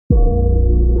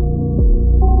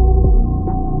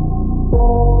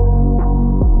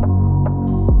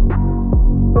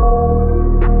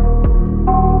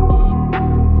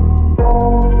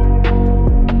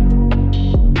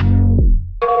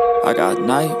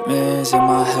nightmares in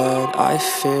my head, I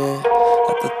fear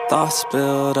that the thoughts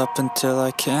build up until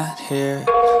I can't hear,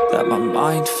 that my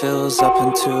mind fills up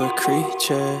into a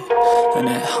creature, and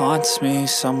it haunts me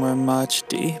somewhere much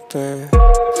deeper.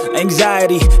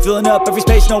 Anxiety, filling up every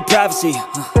space, no privacy.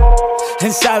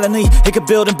 And silently, it could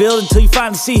build and build until you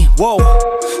finally see, whoa,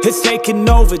 it's taking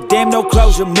over, damn no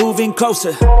closure, moving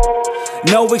closer.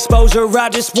 No exposure, I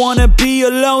just wanna be a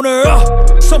loner.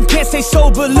 Some can't stay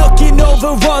sober, looking over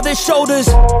all their shoulders,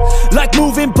 like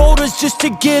moving boulders just to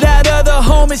get out of the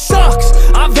home. It sucks,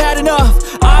 I've had enough,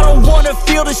 I don't wanna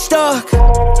feel the stuck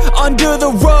under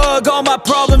the rug, all my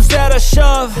problems that I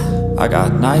shove. I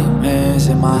got nightmares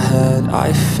in my head,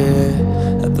 I fear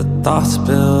that the thoughts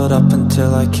build up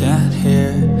until I can't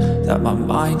hear, that my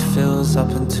mind fills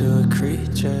up into a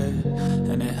creature,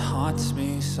 and it haunts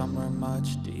me somewhere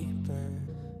much deeper.